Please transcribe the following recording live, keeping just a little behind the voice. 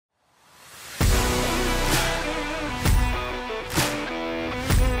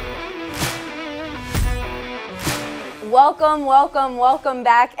Welcome, welcome, welcome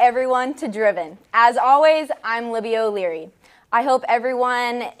back everyone to Driven. As always, I'm Libby O'Leary. I hope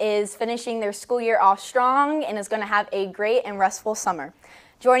everyone is finishing their school year off strong and is going to have a great and restful summer.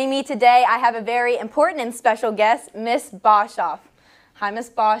 Joining me today, I have a very important and special guest, Miss Boshoff. Hi, Miss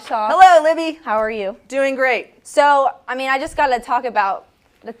Boshoff. Hello, Libby. How are you? Doing great. So, I just got to talk about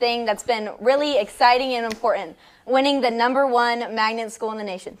the thing that's been really exciting and important, winning the #1 magnet school in the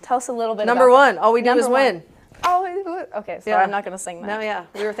nation. Tell us a little bit about #1. All we do is win. Oh, okay. So I'm not going to sing that. No, yeah.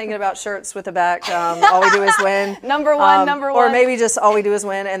 We were thinking about shirts with the back. All we do is win. Number one. Or maybe just all we do is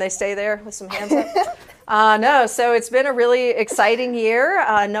win, and they stay there with some hands up. No, so it's been a really exciting year.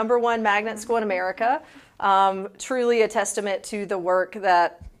 #1 magnet school in America. Truly a testament to the work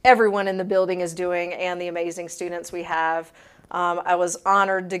that everyone in the building is doing and the amazing students we have. I was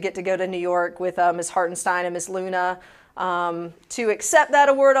honored to get to go to New York with Ms. Hartenstein and Ms. Luna to accept that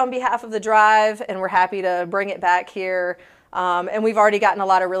award on behalf of the Drive, and we're happy to bring it back here. And we've already gotten a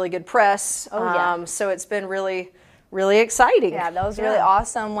lot of really good press, so it's been really, really exciting. Yeah, that was really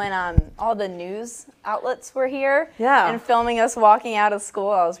awesome when all the news outlets were here and filming us walking out of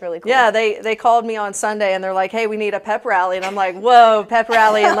school. That was really cool. Yeah, they called me on Sunday and they're like, hey, we need a pep rally. And I'm like, whoa, pep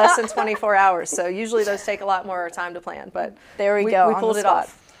rally in less than 24 hours. So usually those take a lot more time to plan, but there we go. We pulled it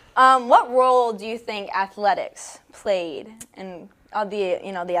off. What role do you think athletics played in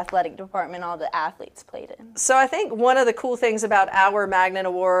the athletic department, all the athletes played in? So I think one of the cool things about our Magnet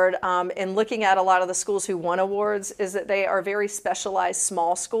Award, in looking at a lot of the schools who won awards, is that they are very specialized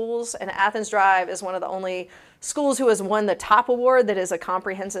small schools, and Athens Drive is one of the only schools who has won the top award that is a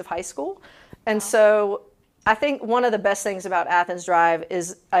comprehensive high school. And so I think one of the best things about Athens Drive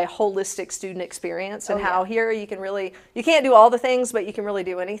is a holistic student experience, and how here you can't do all the things, but you can really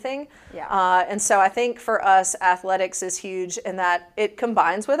do anything. And so I think for us, athletics is huge in that it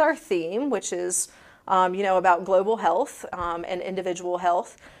combines with our theme, which is, about global health and individual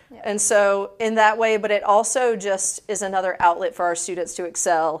health. And so in that way, but it also just is another outlet for our students to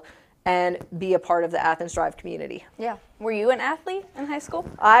excel and be a part of the Athens Drive community. Yeah. Were you an athlete in high school?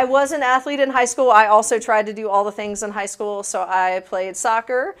 I was an athlete in high school. I also tried to do all the things in high school. So I played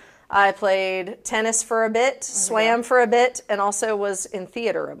soccer, I played tennis for a bit, swam for a bit, and also was in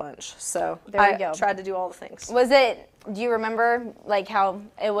theater a bunch. So I tried to do all the things. Do you remember how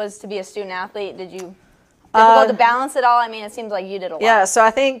it was to be a student athlete? Did you difficult to balance it all? It seems like you did a lot. Yeah, so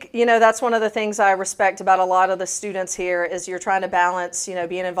I think, that's one of the things I respect about a lot of the students here is you're trying to balance,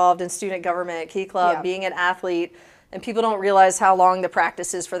 being involved in student government, Key Club, being an athlete, and people don't realize how long the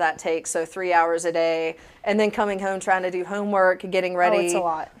practices for that take. So 3 hours a day, and then coming home trying to do homework, getting ready it's a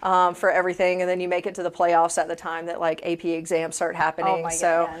lot. For everything, and then you make it to the playoffs at the time that AP exams start happening. Oh my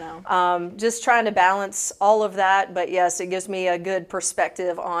God, I know. Just trying to balance all of that, but yes, it gives me a good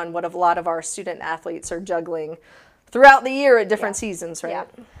perspective on what a lot of our student athletes are juggling throughout the year at different seasons, right?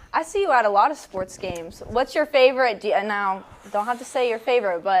 Yeah. I see you at a lot of sports games. What's your favorite? Now, don't have to say your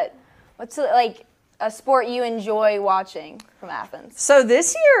favorite, but what's a sport you enjoy watching from Athens? So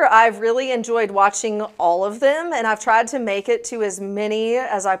this year I've really enjoyed watching all of them, and I've tried to make it to as many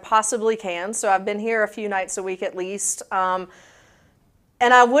as I possibly can. So I've been here a few nights a week at least.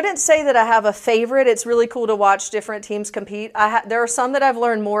 And I wouldn't say that I have a favorite. It's really cool to watch different teams compete. There are some that I've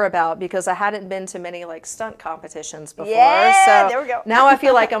learned more about because I hadn't been to many stunt competitions before. Yeah, so there we go. Now I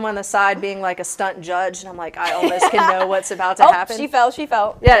feel like I'm on the side being a stunt judge, and I'm I almost can know what's about to happen. She fell.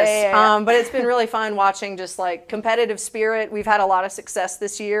 Yes, yeah. But it's been really fun watching just competitive spirit. We've had a lot of success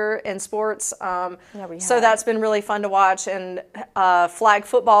this year in sports. So that's been really fun to watch, and flag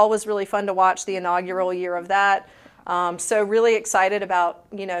football was really fun to watch, the inaugural year of that. So really excited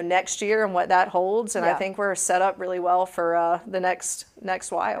about, next year and what that holds. And I think we're set up really well for the next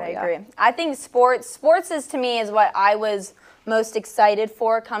while. I agree. I think sports to me is what I was most excited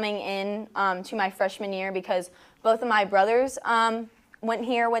for coming in to my freshman year, because both of my brothers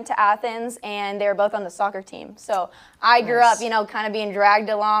went to Athens, and they were both on the soccer team. So I grew up, kind of being dragged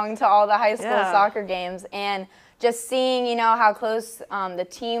along to all the high school soccer games, and just seeing, how close the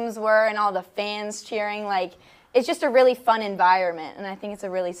teams were and all the fans cheering, it's just a really fun environment, and I think it's a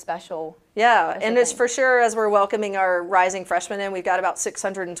really special and it's for sure, as we're welcoming our rising freshmen in, we've got about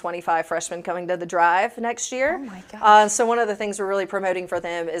 625 freshmen coming to the Drive next year. Oh my gosh. So one of the things we're really promoting for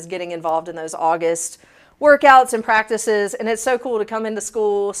them is getting involved in those August workouts and practices, and it's so cool to come into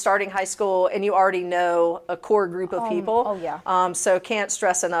school, starting high school, and you already know a core group of people. Oh yeah. So can't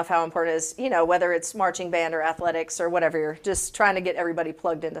stress enough how important it is, whether it's marching band or athletics or whatever, you're just trying to get everybody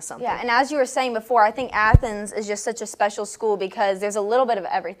plugged into something. Yeah, and as you were saying before, I think Athens is just such a special school because there's a little bit of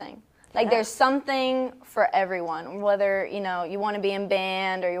everything. There's something for everyone, whether, you want to be in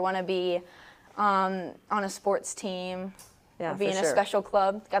band or you want to be on a sports team. Yeah, or be in for a sure. special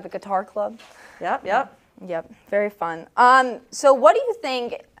club. Got the guitar club. Yep. Yep, very fun. So what do you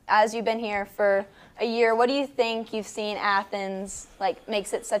think, as you've been here for a year, what do you think you've seen Athens, like,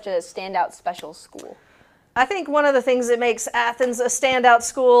 makes it such a standout special school? I think one of the things that makes Athens a standout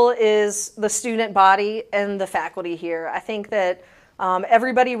school is the student body and the faculty here. I think that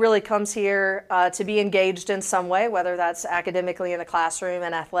everybody really comes here to be engaged in some way, whether that's academically in the classroom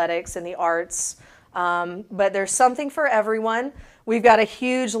and athletics and the arts. But there's something for everyone. We've got a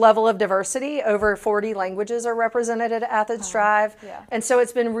huge level of diversity. Over 40 languages are represented at Athens Drive. Yeah. And so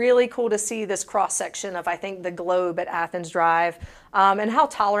it's been really cool to see this cross-section of, I think, the globe at Athens Drive, and how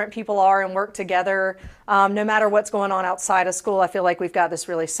tolerant people are and work together. No matter what's going on outside of school, I feel like we've got this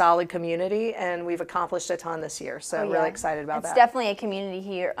really solid community, and we've accomplished a ton this year. So really excited about that. It's definitely a community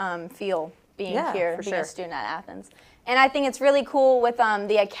here, feel being here, for being sure. a student at Athens. And I think it's really cool with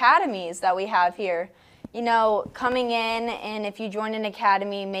the academies that we have here. You know, coming in, and if you join an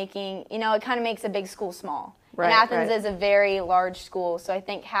academy, making, you know, it kind of makes a big school small. Right, and Athens right. is a very large school, so I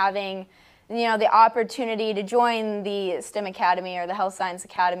think having, you know, the opportunity to join the STEM Academy or the Health Science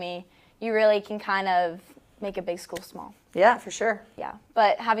Academy, you really can kind of make a big school small. Yeah, for sure. Yeah,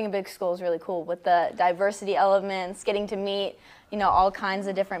 but having a big school is really cool with the diversity elements, getting to meet, you know, all kinds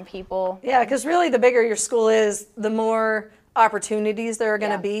of different people. Yeah, because really the bigger your school is, the more opportunities there are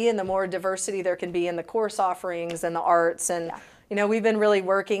going to be, and the more diversity there can be in the course offerings and the arts. And you know, we've been really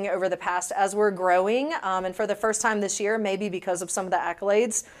working over the past, as we're growing, and for the first time this year, maybe because of some of the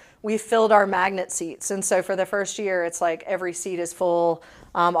accolades, we filled our magnet seats. And so for the first year, it's like every seat is full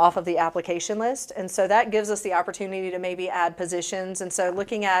off of the application list. And so that gives us the opportunity to maybe add positions. And so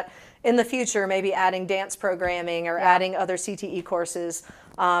looking at, in the future, maybe adding dance programming or adding other CTE courses,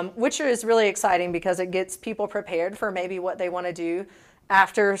 which is really exciting because it gets people prepared for maybe what they want to do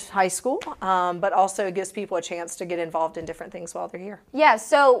after high school, but also gives people a chance to get involved in different things while they're here. Yeah,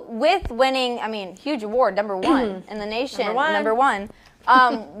 so with winning, I mean, huge award, #1 in the nation, number one.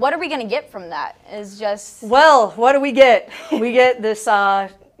 What are we going to get from that? Is just... Well, what do we get? We get this,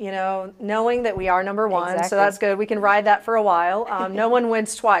 you know, knowing that we are #1, so that's good. We can ride that for a while. No one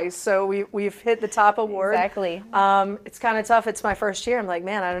wins twice, so we've hit the top award. Exactly. It's kind of tough. It's my first year. I'm like,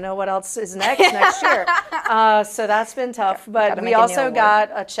 man, I don't know what else is next year. So that's been tough. But we also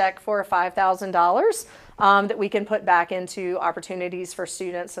got a check for $5,000 that we can put back into opportunities for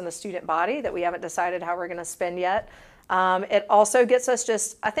students in the student body that we haven't decided how we're going to spend yet. It also gets us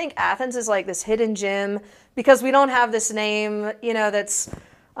just, I think Athens is like this hidden gem because we don't have this name, you know, that's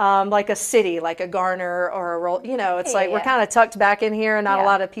like a city, like a Garner or a, you know, it's like we're kind of tucked back in here and not a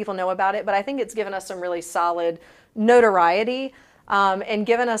lot of people know about it, but I think it's given us some really solid notoriety and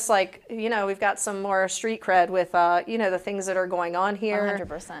given us, like, you know, we've got some more street cred with, you know, the things that are going on here.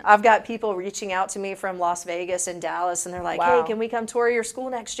 100%. I've got people reaching out to me from Las Vegas and Dallas, and they're like, hey, can we come tour your school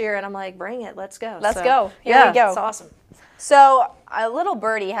next year? And I'm like, bring it, let's go. Let's go. Here we go. It's awesome. So a little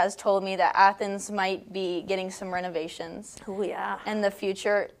birdie has told me that Athens might be getting some renovations. Oh, yeah. In the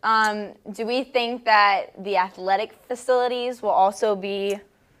future. Do we think that the athletic facilities will also be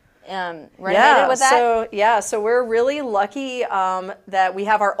renovated with that? So we're really lucky that we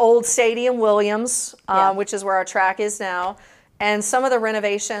have our old stadium, Williams, which is where our track is now. And some of the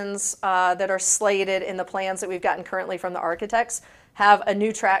renovations that are slated in the plans that we've gotten currently from the architects have a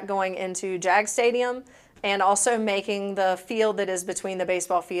new track going into Jag Stadium, and also making the field that is between the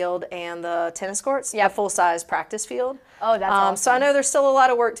baseball field and the tennis courts a full-size practice field. Oh, that's awesome. So I know there's still a lot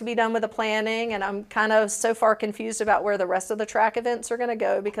of work to be done with the planning, and I'm kind of so far confused about where the rest of the track events are going to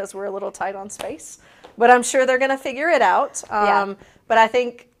go because we're a little tight on space. But I'm sure they're going to figure it out. But I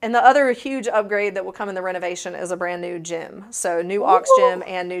think, and the other huge upgrade that will come in the renovation is a brand new gym. So new aux gym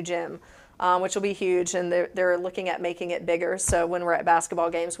and new gym. Which will be huge, and they're looking at making it bigger, so when we're at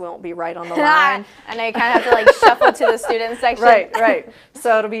basketball games, we won't be right on the line. I know you kind of have to like shuffle to the student section. Right.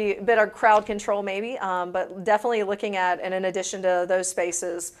 So it'll be a bit of crowd control maybe, but definitely looking at, and in addition to those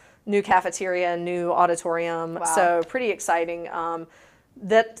spaces, new cafeteria, new auditorium. Wow. So pretty exciting.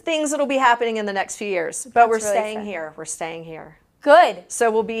 That things that'll be happening in the next few years, but we're staying here. We're staying here. Good.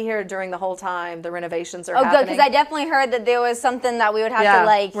 So we'll be here during the whole time the renovations are happening. happening. Oh, good, because I definitely heard that there was something that we would have to,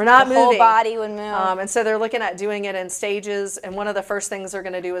 like, we're not the moving. whole body would move. And so they're looking at doing it in stages, and one of the first things they're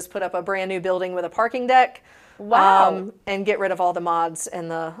going to do is put up a brand new building with a parking deck. Wow. And get rid of all the mods and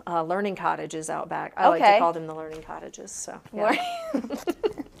the learning cottages out back. I like to call them the learning cottages. So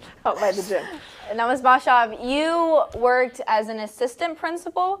out by the gym. Now, Ms. Boshoff, you worked as an assistant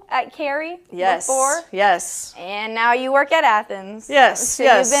principal at Cary before. Yes. And now you work at Athens. Yes. So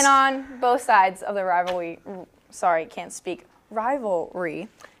you've been on both sides of the rivalry. Sorry, can't speak. Rivalry.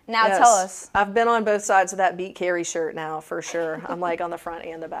 Now Yes. tell us. I've been on both sides of that beat Carrie shirt now for sure. I'm like on the front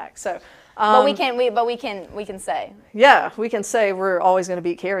and the back. So, But we can say. yeah, we can say we're always going to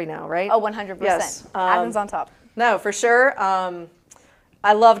beat Carrie now, right? Oh, 100%. Yes. Athens on top. No, for sure.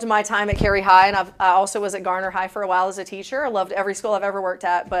 I loved my time at Cary High, and I also was at Garner High for a while as a teacher. I loved every school I've ever worked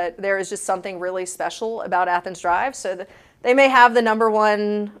at, but there is just something really special about Athens Drive. So they may have the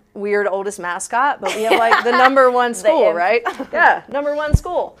 #1 weird oldest mascot, but we have like the #1 school, right? Yeah, #1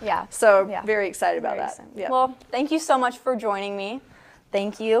 school. Yeah. So Yeah. very excited about Very that. excited. Yeah. Well, thank you so much for joining me.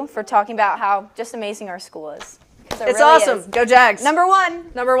 Thank you for talking about how just amazing our school is. It it's really awesome. is. Go Jags.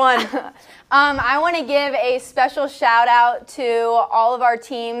 #1. #1. I want to give a special shout out to all of our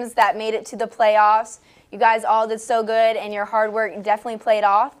teams that made it to the playoffs. You guys all did so good, and your hard work definitely played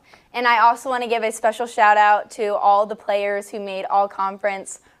off. And I also want to give a special shout out to all the players who made all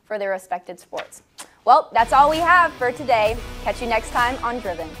conference for their respected sports. Well, that's all we have for today. Catch you next time on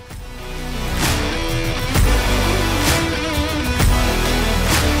Driven.